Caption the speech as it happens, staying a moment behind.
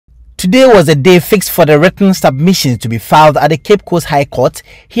Today was a day fixed for the written submissions to be filed at the Cape Coast High Court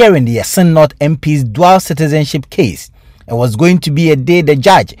hearing the Assin North MP's dual citizenship case. It was going to be a day the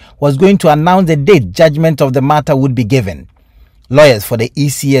judge was going to announce the date judgment of the matter would be given. Lawyers for the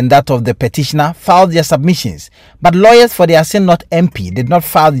EC and that of the petitioner filed their submissions, but lawyers for the Assin North MP did not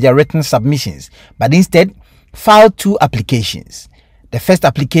file their written submissions, but instead filed two applications. The first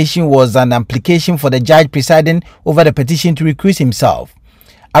application was an application for the judge presiding over the petition to recuse himself.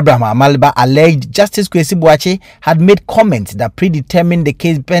 Abraham Amaliba alleged Justice Kwasi Boakye had made comments that predetermined the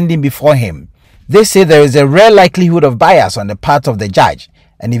case pending before him. They say there is a rare likelihood of bias on the part of the judge,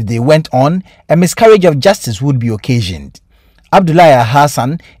 and if they went on, a miscarriage of justice would be occasioned. Abdullahi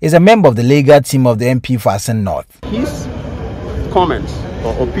Hassan is a member of the legal team of the MP for Assin North. His comments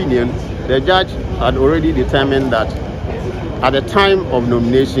or opinion, the judge had already determined that at the time of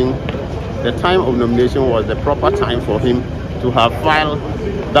nomination was the proper time for him to have filed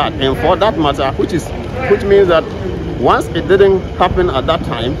that, and for that matter, which means that once it didn't happen at that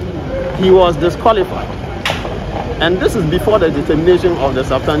time, he was disqualified, and this is before the determination of the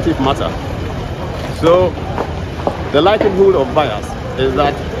substantive matter. So the likelihood of bias is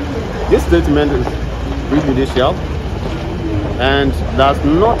that this statement is prejudicial and does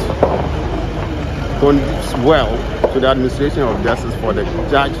not conduce well to the administration of justice for the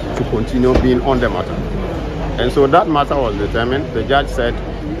judge to continue being on the matter. And so that matter was determined. The judge said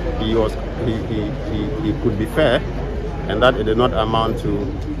he could be fair and that it did not amount to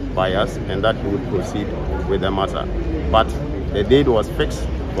bias and that he would proceed with the matter. But the date was fixed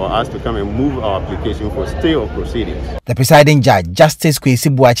for us to come and move our application for stay of proceedings. The presiding judge, Justice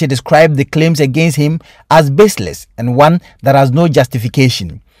Kwasi Boakye, described the claims against him as baseless and one that has no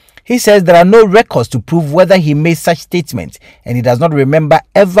justification. He says there are no records to prove whether he made such statements and he does not remember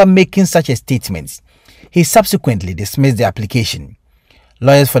ever making such a statement. He subsequently dismissed the application.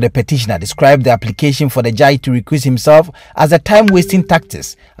 Lawyers for the petitioner described the application for the judge to recuse himself as a time-wasting tactic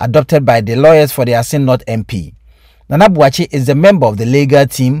adopted by the lawyers for the Assin North MP. Nana Boakye is a member of the legal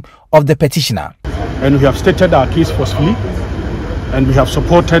team of the petitioner. And we have stated our case forcefully and we have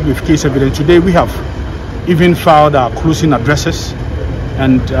supported with case evidence. Today we have even filed our closing addresses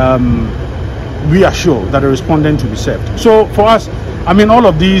and we are sure that the respondent will be served. So for us, I mean, all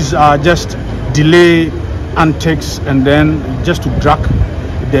of these are just delay antics and then just to drag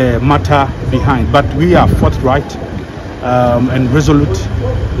the matter behind. But we are forthright and resolute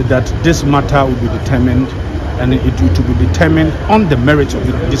that this matter will be determined, and it will be determined on the merits of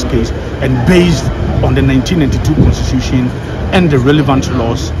this case and based on the 1992 Constitution and the relevant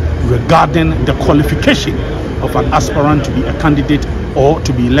laws regarding the qualification of an aspirant to be a candidate or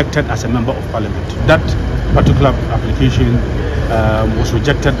to be elected as a member of parliament. That particular application was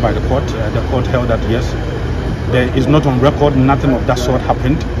rejected by the court. The court held that yes, there is not on record, nothing of that sort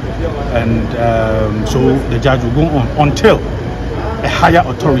happened, and so the judge will go on until a higher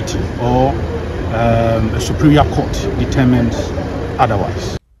authority or a superior court determines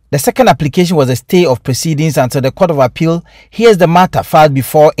otherwise. The second application was a stay of proceedings until the Court of Appeal hears the matter filed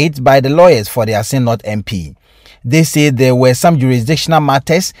before it by the lawyers for the Assin North MP. They say there were some jurisdictional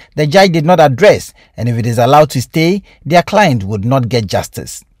matters the judge did not address, and if it is allowed to stay, their client would not get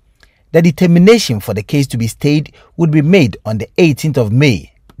justice. The determination for the case to be stayed would be made on the 18th of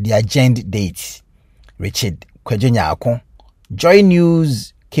May, the adjourned date. Kwadwo Nyarko, Joy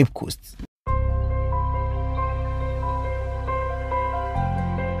News, Cape Coast.